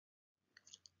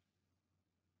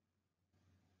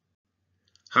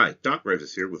Hi, Doc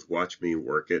Revis here with Watch Me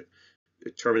Work It,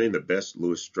 determining the best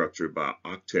Lewis structure by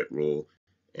octet rule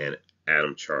and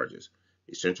atom charges.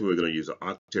 Essentially, we're going to use the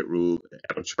octet rule and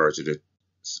atom charge to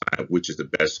decide which is the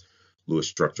best Lewis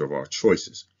structure of our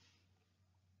choices.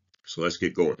 So let's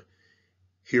get going.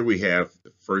 Here we have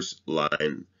the first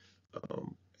line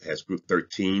has group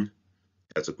 13,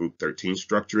 has a group 13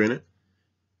 structure in it,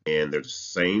 and they're the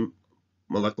same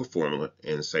molecular formula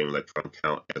and the same electron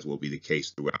count as will be the case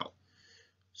throughout.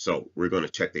 So we're going to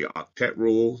check the octet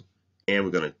rule, and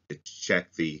we're going to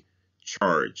check the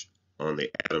charge on the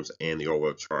atoms and the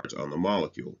overall charge on the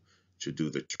molecule. To do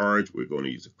the charge, we're going to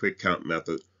use a quick count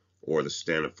method or the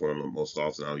standard formula. Most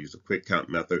often I'll use a quick count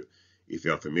method. If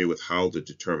you're unfamiliar with how to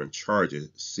determine charges,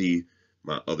 see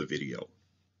my other video.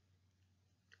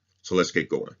 So let's get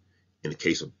going. In the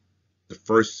case of the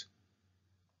first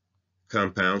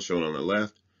compound shown on the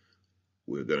left,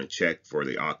 we're going to check for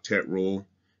the octet rule.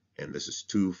 And this is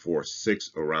 2, 4,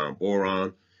 6 around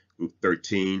boron. Group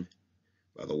 13,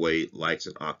 by the way, likes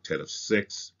an octet of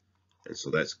 6. And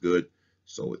so that's good.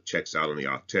 So it checks out on the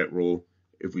octet rule.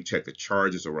 If we check the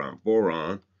charges around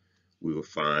boron, we will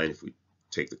find, if we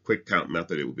take the quick count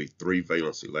method, it would be 3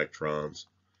 valence electrons.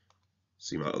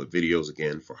 See my other videos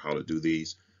again for how to do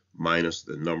these. Minus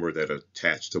the number that are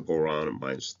attached to boron, and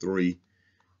minus 3.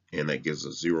 And that gives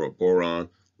us 0 boron.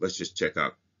 Let's just check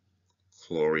out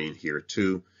chlorine here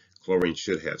too. Chlorine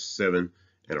should have 7,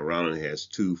 and around it has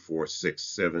 2, 4, 6,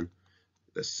 7.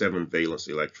 That's 7 valence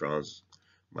electrons.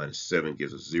 Minus 7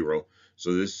 gives us 0.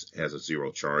 So this has a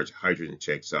 0 charge. Hydrogen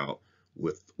checks out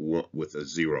with a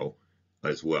 0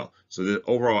 as well. So the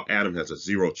overall atom has a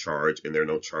 0 charge, and there are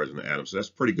no charge in the atom. So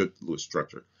that's pretty good Lewis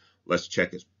structure. Let's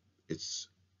check its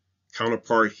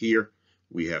counterpart here.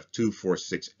 We have 2, 4,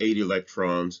 6, 8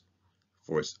 electrons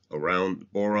for its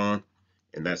around boron,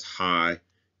 and that's high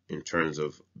in terms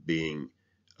of being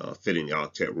fitting the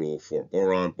octet rule for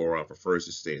boron. Boron prefers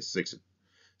to stay at 6.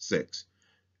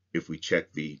 If we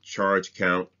check the charge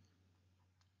count,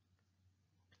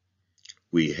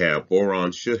 we have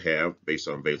boron should have, based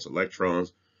on valence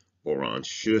electrons, boron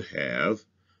should have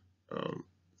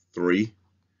 3,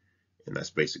 and that's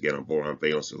based again on boron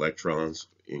valence electrons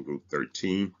in group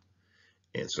 13.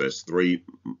 And so that's 3,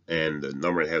 and the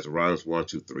number it has around is 1,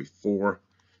 2, 3, 4.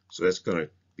 So that's going to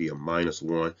be a minus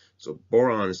 1. So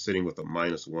boron is sitting with a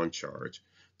minus 1 charge.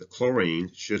 The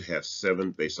chlorine should have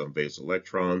 7 based on valence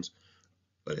electrons,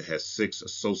 but it has 6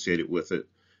 associated with it.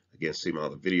 Again, see my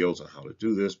other videos on how to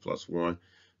do this, plus 1.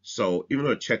 So even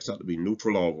though it checks out to be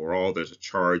neutral overall, there's a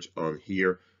charge on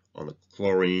here on the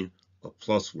chlorine of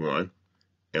plus 1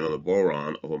 and on the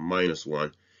boron of a minus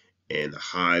 1. And the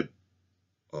high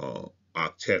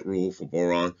octet rule for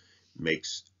boron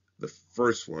makes the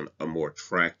first one a more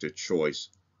attractive choice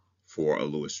for a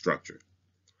Lewis structure.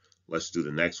 Let's do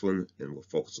the next one, and we'll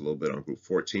focus a little bit on group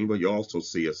 14, but you'll also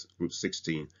see a group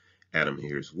 16 atom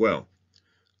here as well.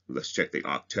 Let's check the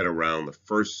octet around the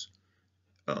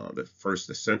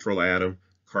central atom,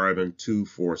 carbon 2,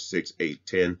 4, 6, 8,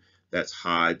 10. That's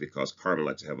high because carbon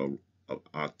likes to have an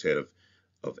octet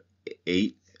of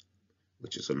 8,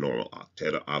 which is a normal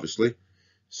octet, obviously.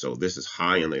 So this is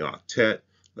high in the octet.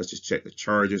 Let's just check the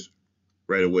charges.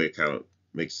 Right away, it kind of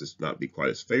makes this not be quite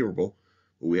as favorable,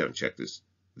 but we haven't checked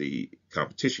the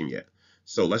competition yet.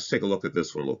 So let's take a look at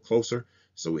this one a little closer.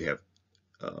 So we have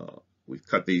we've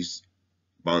cut these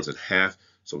bonds in half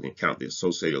so we can count the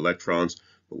associated electrons,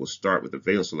 but we'll start with the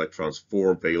valence electrons.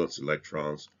 4 valence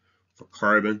electrons for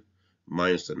carbon,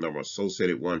 minus the number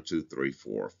associated, 1, 2, 3,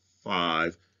 4,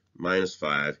 5. Minus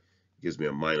 5 gives me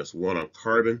a minus 1 on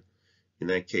carbon. In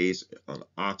that case, on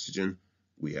oxygen,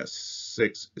 we have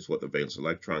 6 is what the valence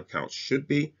electron count should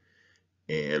be.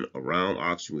 And around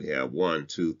oxygen, we have 1,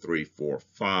 2, 3, 4,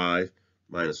 5.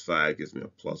 Minus 5 gives me a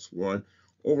plus 1.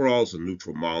 Overall, it's a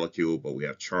neutral molecule, but we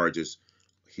have charges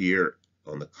here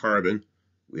on the carbon.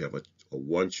 We have a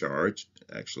 1 charge,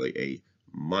 actually a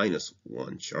minus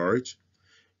 1 charge.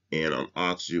 And on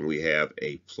oxygen, we have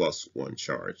a plus 1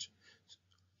 charge.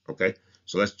 Okay,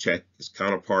 so let's check its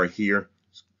counterpart here.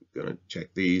 We're going to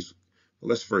check these. But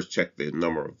let's first check the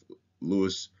number of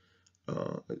Lewis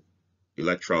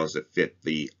electrons that fit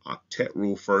the octet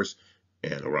rule first.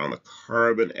 And around the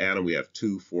carbon atom, we have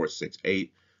 2, 4, 6,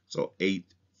 8. So 8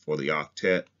 for the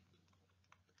octet.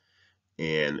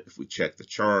 And if we check the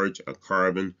charge on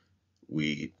carbon,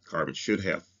 carbon should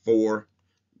have 4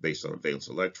 based on valence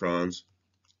electrons.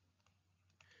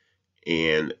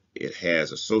 And it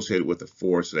has associated with the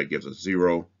 4, so that gives us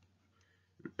 0.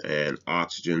 And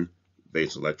oxygen,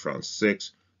 valence electron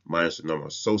 6, minus the number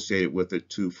associated with it,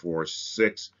 2, 4,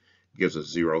 6, gives us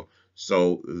 0.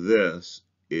 So this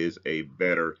is a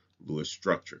better Lewis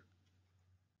structure.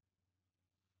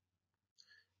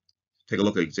 Take a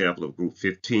look at an example of group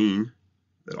 15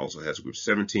 that also has group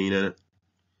 17 in it.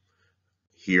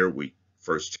 Here we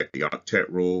first check the octet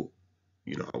rule.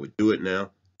 You know how we do it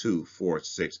now. 2, 4,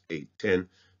 6, 8, 10.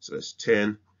 So that's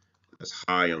 10. That's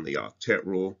high on the octet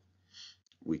rule.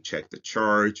 We check the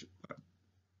charge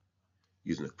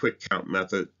using the quick count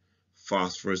method.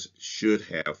 Phosphorus should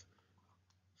have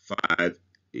 5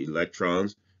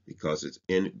 electrons because it's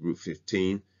in group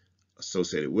 15.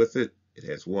 Associated with it, it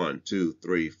has 1, 2,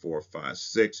 3, 4, 5,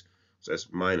 6. So that's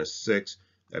minus 6.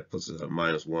 That puts it at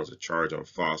minus 1 as a charge on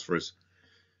phosphorus.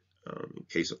 In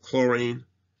case of chlorine,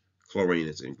 chlorine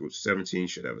is in group 17,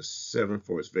 should have a 7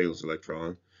 for its valence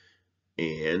electron.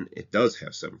 And it does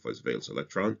have 7 for its valence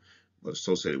electron. But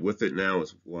associated with it now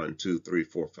is 1, 2, 3,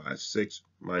 4, 5, 6,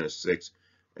 minus 6.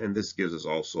 And this gives us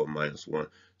also a minus 1.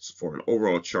 So for an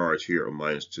overall charge here of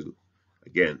minus 2.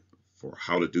 Again, for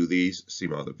how to do these, see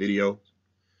my other video.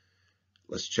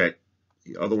 Let's check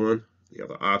the other one, the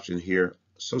other option here.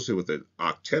 Associated with the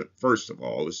octet, first of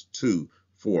all, is 2,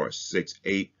 4, 6,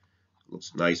 8.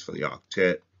 Looks nice for the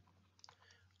octet.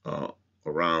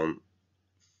 Around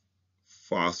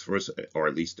phosphorus, or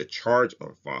at least the charge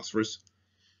on phosphorus,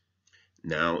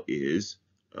 now is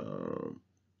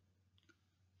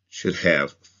should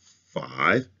have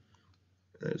 5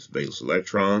 as valence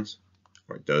electrons,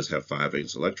 or it does have 5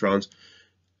 valence electrons,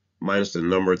 minus the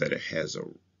number that it has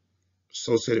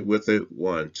associated with it,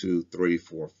 1, 2, 3,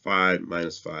 4, 5,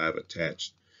 minus 5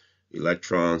 attached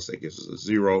electrons. That gives us a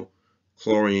 0.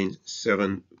 Chlorine,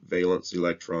 7 valence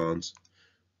electrons,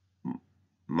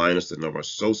 minus the number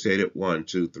associated, 1,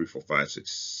 2, 3, 4, 5,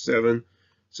 6, 7.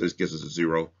 So this gives us a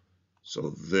 0. So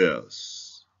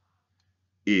this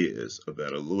is a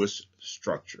better Lewis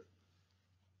structure.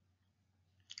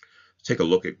 Take a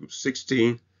look at group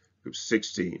 16. Group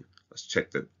 16, let's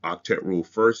check the octet rule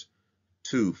first.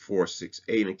 2, 4, 6,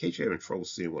 8. In case you're having trouble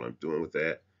seeing what I'm doing with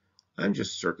that, I'm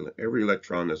just circling every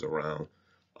electron that's around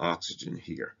oxygen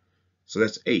here. So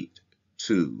that's 8.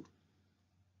 2,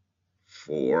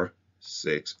 4,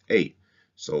 6, 8.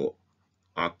 So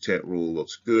octet rule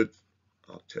looks good.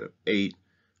 Octet of 8.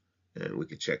 And we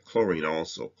can check chlorine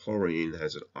also. Chlorine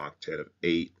has an octet of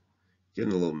 8.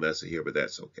 Getting a little messy here, but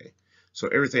that's okay. So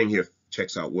everything here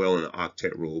checks out well in the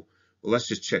octet rule. But let's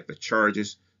just check the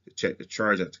charges. To check the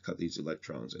charge, I have to cut these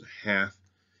electrons in half.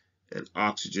 And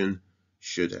oxygen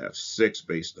should have 6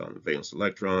 based on the valence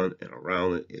electron. And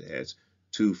around it, it has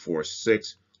 2, 4,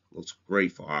 6. Looks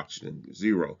great for oxygen,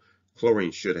 0.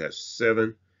 Chlorine should have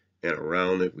 7. And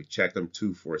around it, we check them,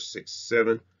 2, 4, 6,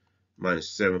 7. Minus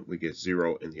 7, we get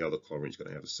 0. And the other chlorine is going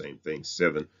to have the same thing,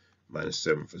 7 minus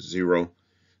 7 for 0.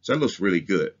 So that looks really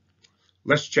good.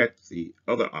 Let's check the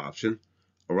other option.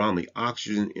 Around the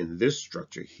oxygen in this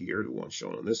structure here, the one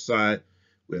shown on this side,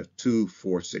 we have 2,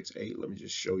 4, 6, 8. Let me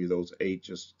just show you those 8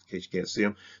 just in case you can't see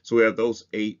them. So we have those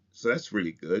 8. So that's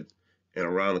really good. And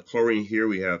around the chlorine here,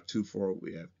 we have 2, 4,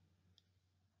 we have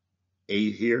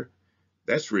 8 here.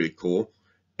 That's really cool.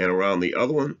 And around the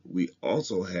other one, we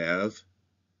also have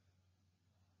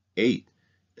 8.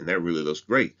 And that really looks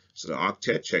great. So the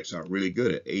octet checks out really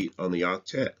good at 8 on the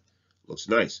octet. Looks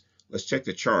nice. Let's check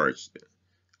the charge.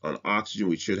 On oxygen,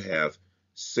 we should have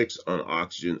 6 on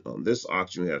oxygen. On this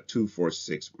oxygen, we have 2, 4,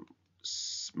 6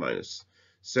 minus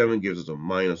 7 gives us a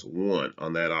minus 1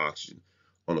 on that oxygen.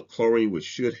 On the chlorine, we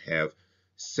should have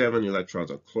 7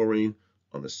 electrons on chlorine.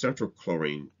 On the central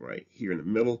chlorine, right here in the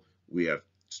middle, we have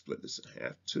split this in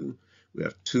half, 2. We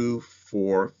have 2,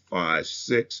 4, 5,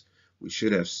 6. We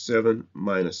should have 7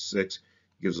 minus 6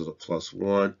 gives us a plus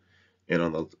 1. And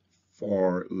on the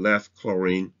far left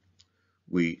chlorine,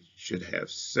 we should have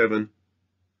 7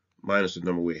 minus the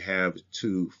number we have,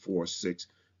 2, 4, 6.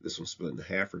 This one's split in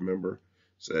half, remember?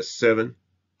 So that's 7.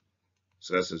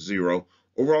 So that's a 0.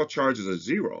 Overall charge is a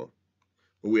 0.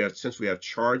 But since we have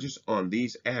charges on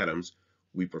these atoms,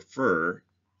 we prefer,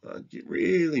 get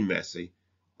really messy,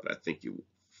 but I think you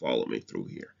follow me through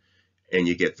here. And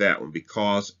you get that one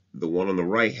because the one on the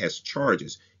right has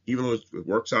charges. Even though it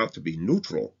works out to be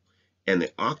neutral, and the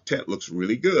octet looks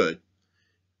really good,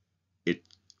 it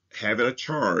having a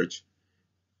charge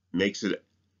makes it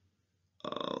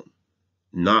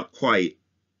not quite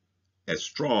as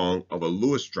strong of a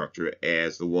Lewis structure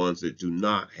as the ones that do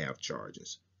not have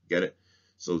charges. Get it?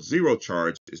 So 0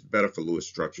 charge is better for Lewis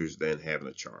structures than having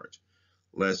a charge.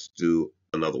 Let's do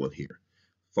another one here.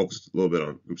 Focus a little bit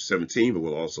on group 17, but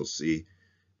we'll also see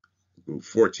group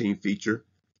 14 feature.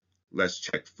 Let's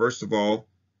check first of all.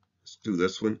 Let's do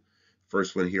this one.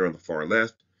 First one here on the far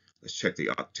left. Let's check the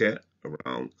octet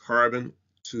around carbon.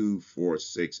 2, 4,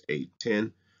 6, 8,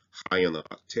 10. High on the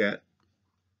octet.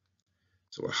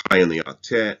 So we're high on the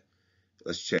octet.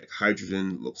 Let's check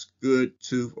hydrogen. Looks good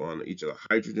too on each of the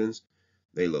hydrogens.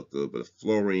 They look good, but the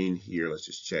fluorine here, let's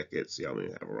just check it, see how many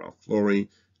we have around fluorine.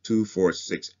 2, 4,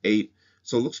 6, 8.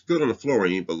 So it looks good on the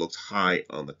fluorine, but looks high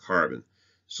on the carbon.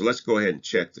 So let's go ahead and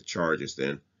check the charges then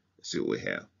and see what we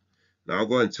have. Now I'll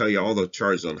go ahead and tell you all the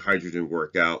charges on hydrogen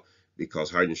work out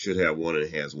because hydrogen should have 1 and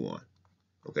it has 1.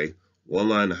 Okay, one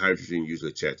line of hydrogen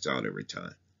usually checks out every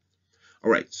time.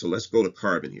 All right, so let's go to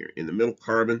carbon here. In the middle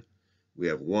carbon, we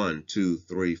have 1, 2,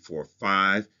 3, 4,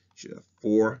 5. Should have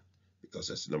 4 because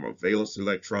that's the number of valence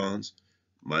electrons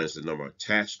minus the number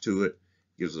attached to it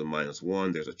gives us a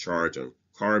 -1. There's a charge on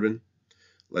carbon.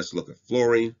 Let's look at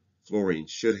fluorine. Fluorine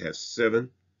should have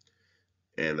 7.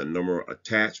 And the number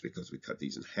attached, because we cut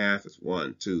these in half, is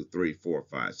 1, 2, 3, 4,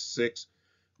 5, 6.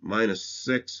 Minus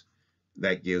 6.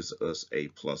 That gives us a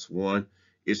 +1.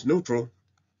 It's neutral,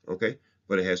 okay,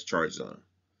 but it has charges on it.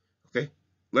 Okay,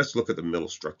 let's look at the middle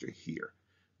structure here.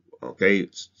 Okay,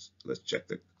 let's check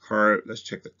the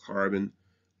carbon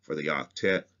for the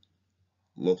octet.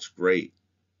 Looks great.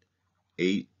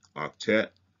 8 octet,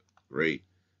 great.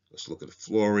 Let's look at the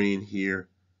fluorine here,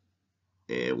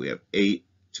 and we have 8,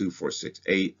 2, 4, 6,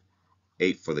 8,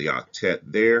 8 for the octet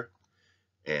there,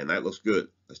 and that looks good.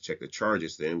 Let's check the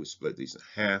charges then. We split these in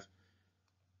half.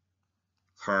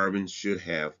 Carbon should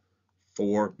have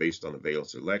 4 based on the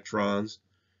valence electrons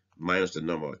minus the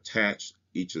number attached.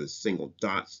 Each of the single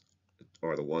dots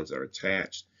are the ones that are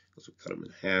attached because we cut them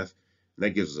in half, and that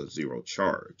gives us a 0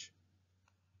 charge.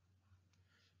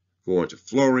 Going to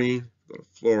fluorine, go to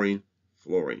fluorine.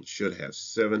 Fluorine should have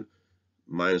 7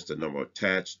 minus the number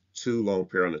attached. 2 lone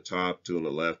pair on the top, 2 on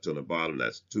the left, 2 on the bottom.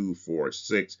 That's 2, 4,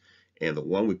 6. And the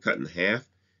one we cut in half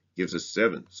gives us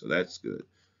 7. So that's good.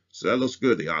 So that looks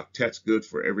good. The octet's good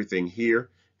for everything here,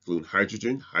 including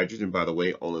hydrogen. Hydrogen, by the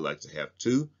way, only likes to have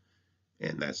 2.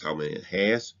 And that's how many it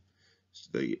has.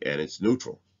 And it's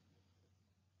neutral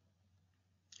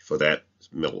for that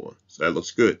middle one. So that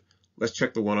looks good. Let's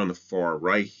check the one on the far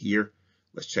right here.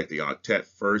 Let's check the octet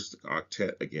first. The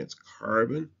octet against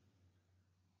carbon.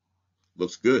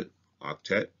 Looks good.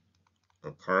 Octet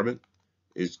on carbon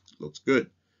looks good.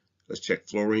 Let's check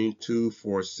fluorine. 2,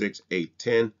 4, 6, 8,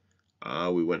 10.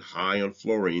 We went high on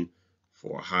fluorine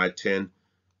for a high 10.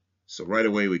 So right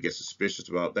away we get suspicious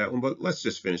about that one, but let's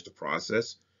just finish the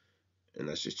process. And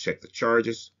let's just check the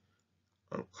charges.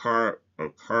 On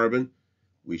carbon,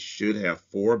 we should have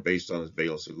 4 based on its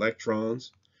valence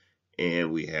electrons.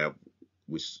 And we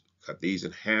cut these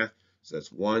in half. So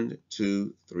that's 1,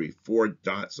 2, 3, 4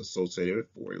 dots associated with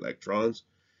 4 electrons.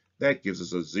 That gives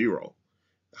us a 0.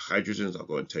 The hydrogens, I'll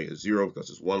go ahead and tell you 0 because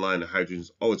it's one line of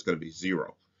hydrogens. Oh, it's going to be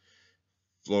 0.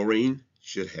 Fluorine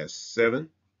should have 7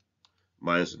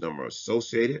 minus the number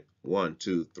associated. 1,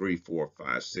 2, 3, 4,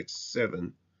 5, 6,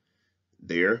 7.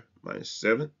 There, minus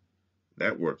 7.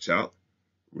 That works out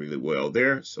really well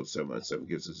there. So 7 minus 7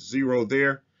 gives us 0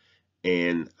 there.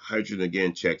 And hydrogen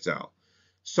again checks out.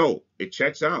 So it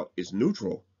checks out. It's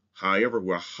neutral. However,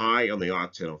 we're high on the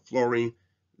octet on fluorine.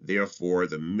 Therefore,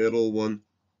 the middle one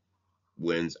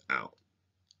wins out.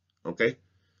 Okay?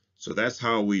 So that's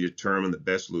how we determine the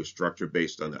best Lewis structure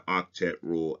based on the octet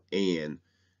rule and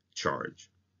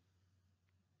charge.